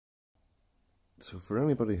So for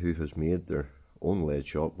anybody who has made their own lead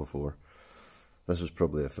shop before, this is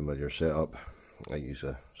probably a familiar setup. I use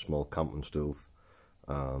a small camping stove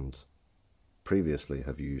and previously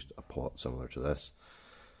have used a pot similar to this.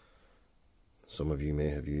 Some of you may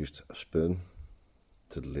have used a spoon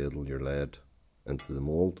to ladle your lead into the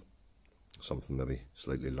mould, something maybe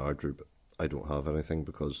slightly larger, but I don't have anything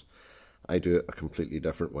because I do it a completely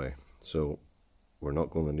different way. So we're not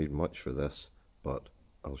going to need much for this, but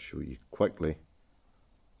I'll show you quickly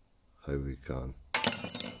how we can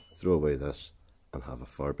throw away this and have a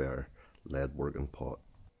far better lead working pot.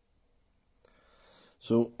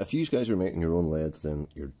 So if you guys are making your own leads, then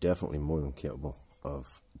you're definitely more than capable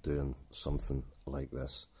of doing something like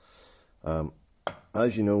this.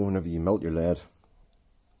 As you know, whenever you melt your lead,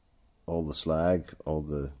 all the slag, all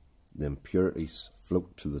the impurities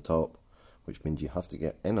float to the top, which means you have to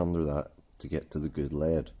get in under that to get to the good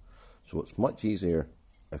lead. So it's much easier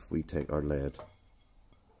if we take our lead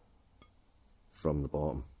from the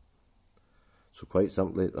bottom. So quite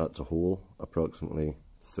simply, that's a hole approximately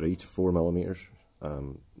 3 to 4 millimeters.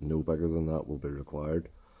 No bigger than that will be required.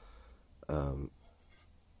 As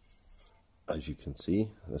you can see,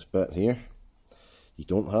 this bit here, you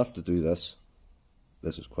don't have to do this.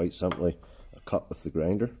 This is quite simply a cut with the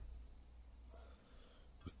grinder.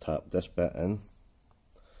 We've tapped this bit in,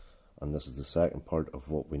 and this is the second part of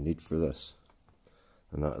what we need for this,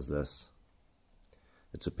 and that is this.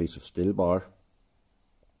 It's a piece of steel bar,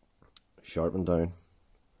 sharpened down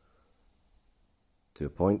to a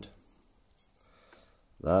point.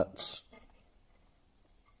 That's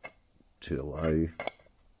to allow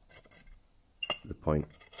the point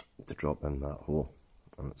to drop in that hole,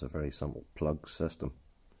 and it's a very simple plug system.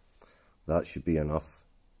 That should be enough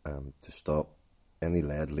to stop any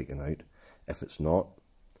lead leaking out. If it's not,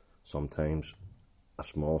 sometimes a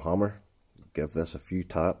small hammer, give this a few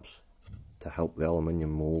taps to help the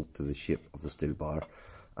aluminium mould to the shape of the steel bar,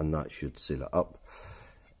 and that should seal it up.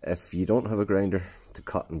 If you don't have a grinder to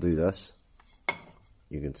cut and do this,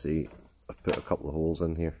 you can see I've put a couple of holes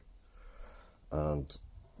in here, and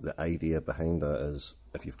the idea behind that is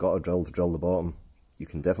if you've got a drill to drill the bottom, you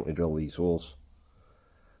can definitely drill these holes.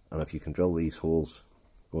 And if you can drill these holes,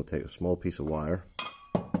 we'll take a small piece of wire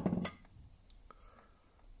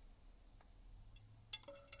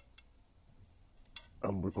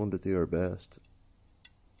and we're going to do our best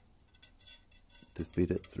to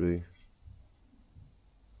feed it through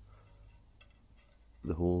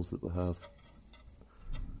the holes that we have.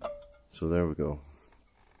 So there we go.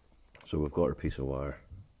 So we've got our piece of wire.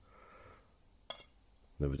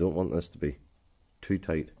 Now we don't want this to be too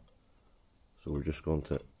tight, so we're just going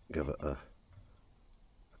to give it a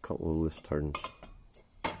couple of loose turns.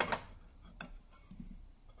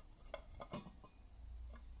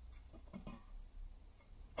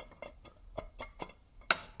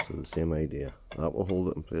 So the same idea, that will hold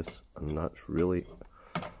it in place, and that's really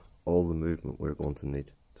all the movement we're going to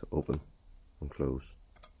need to open and close,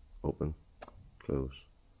 open, close.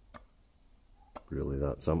 Really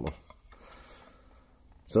that simple.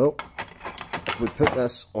 So if we put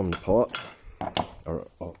this on the pot, or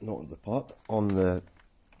not on the pot, on the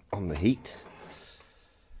heat,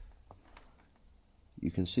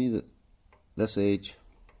 you can see that this edge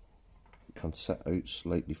can sit out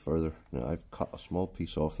slightly further. Now I've cut a small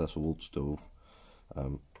piece off this old stove,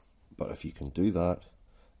 but if you can do that,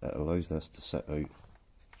 it allows this to sit out,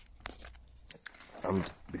 and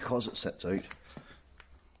because it sits out,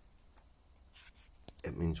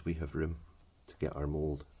 it means we have room to get our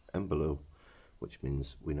mould in below, which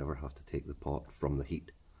means we never have to take the pot from the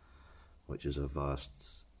heat, which is a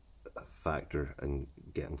vast factor in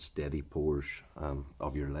getting steady pours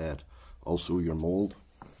of your lead. Also your mould.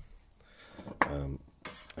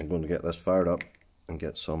 I'm going to get this fired up and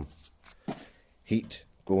get some heat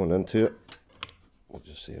going into it. We'll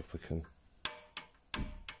just see if we can.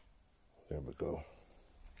 There we go.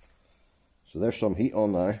 So there's some heat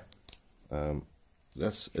on now.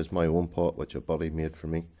 This is my own pot which a buddy made for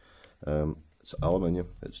me. It's aluminium,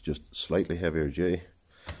 it's just slightly heavier duty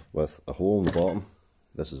with a hole in the bottom.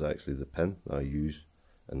 This is actually the pin that I use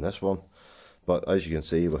in this one, but as you can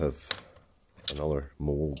see we have another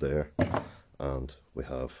mould there, and we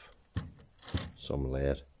have some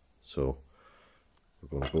lead, so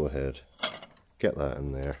we're going to go ahead, get that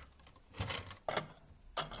in there.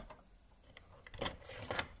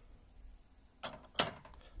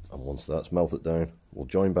 And once that's melted down, we'll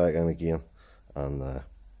join back in again, and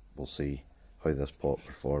we'll see how this pot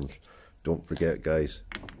performs. Don't forget guys,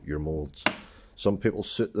 your moulds. Some people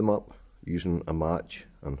suit them up using a match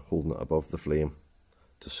and holding it above the flame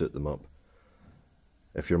to suit them up.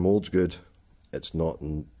 If your mould's good, it's not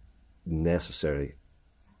necessary.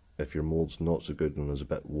 If your mould's not so good and is a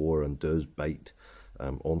bit wore and does bite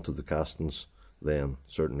onto the castings, then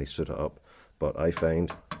certainly suit it up. But I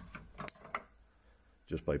find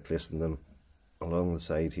just by placing them along the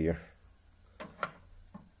side here,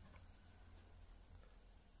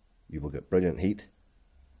 you will get brilliant heat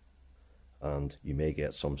and you may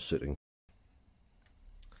get some sooting.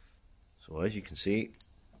 So as you can see,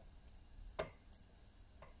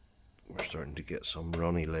 we're starting to get some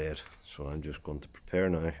runny lead, so I'm just going to prepare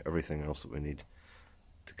now everything else that we need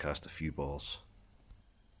to cast a few balls.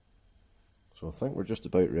 So I think we're just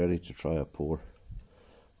about ready to try a pour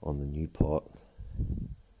on the new pot.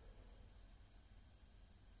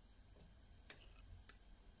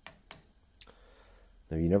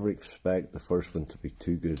 Now you never expect the first one to be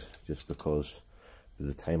too good, just because by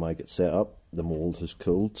the time I get set up the mould has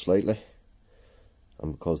cooled slightly,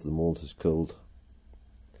 and because the mould has cooled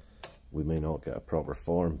we may not get a proper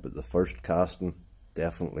form, but the first casting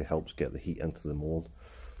definitely helps get the heat into the mould.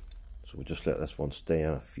 So we'll just let this one stay in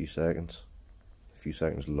a few seconds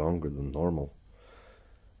longer than normal,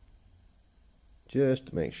 just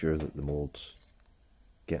to make sure that the mould's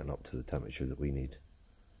getting up to the temperature that we need.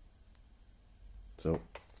 So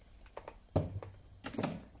if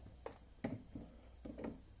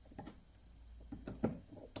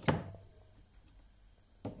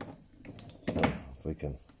we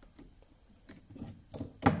can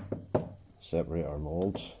separate our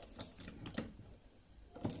moulds,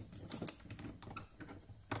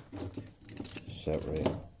 separate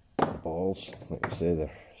the balls. Like I say,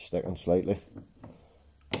 they're sticking slightly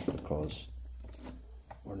because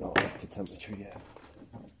we're not up to temperature yet.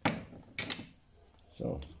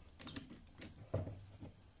 So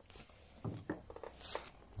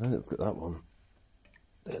now that we've got that one,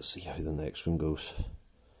 let's see how the next one goes.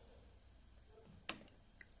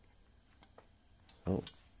 Oh.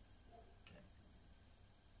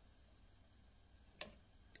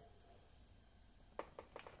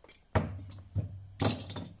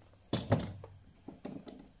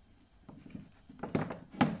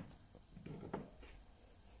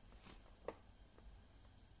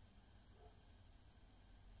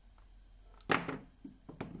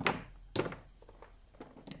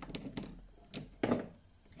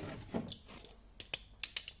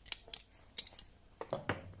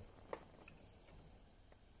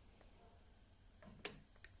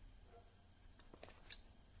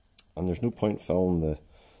 And there's no point filling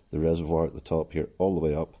the reservoir at the top here all the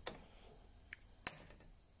way up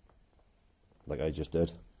like I just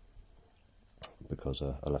did, because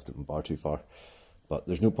I left my bar too far. But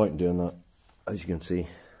there's no point in doing that. As you can see,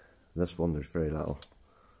 this one there's very little,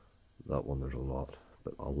 that one there's a lot,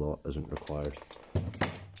 but a lot isn't required.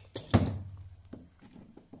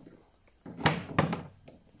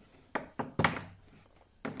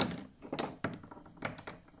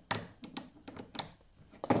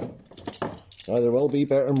 Now there will be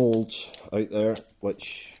better moulds out there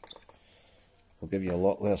which will give you a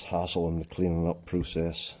lot less hassle in the cleaning up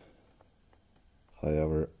process.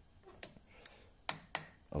 However,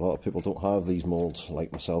 a lot of people don't have these moulds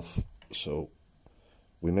like myself, so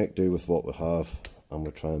we make do with what we have, and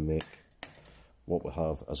we try and make what we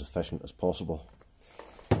have as efficient as possible.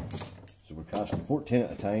 So we're casting 14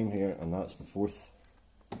 at a time here, and that's the fourth.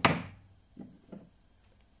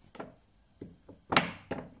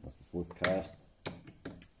 That's the fourth cast.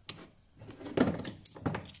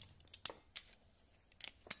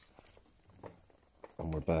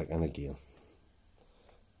 And we're back in again.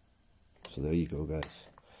 So there you go, guys.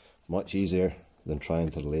 Much easier than trying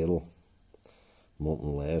to ladle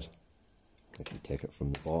molten lead. If you take it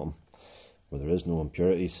from the bottom where there is no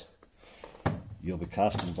impurities, you'll be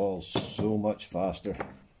casting balls so much faster.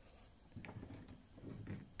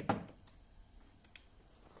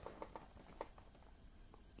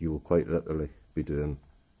 You will quite literally be doing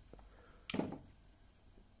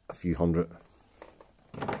a few hundred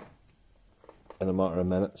in a matter of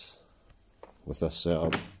minutes with this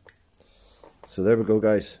setup. So there we go,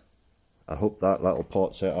 guys. I hope that little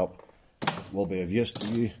pot setup will be of use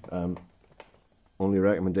to you. Only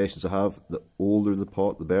recommendations I have: the older the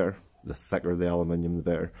pot the better, the thicker the aluminium the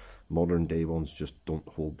better. Modern day ones just don't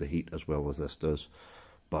hold the heat as well as this does.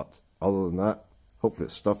 But other than that, hopefully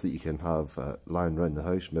it's stuff that you can have lying around the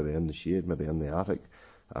house, maybe in the shade, maybe in the attic,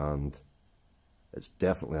 and it's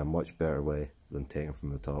definitely a much better way than taking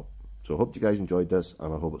from the top. So I hope you guys enjoyed this,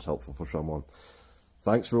 and I hope it's helpful for someone.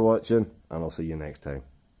 Thanks for watching, and I'll see you next time.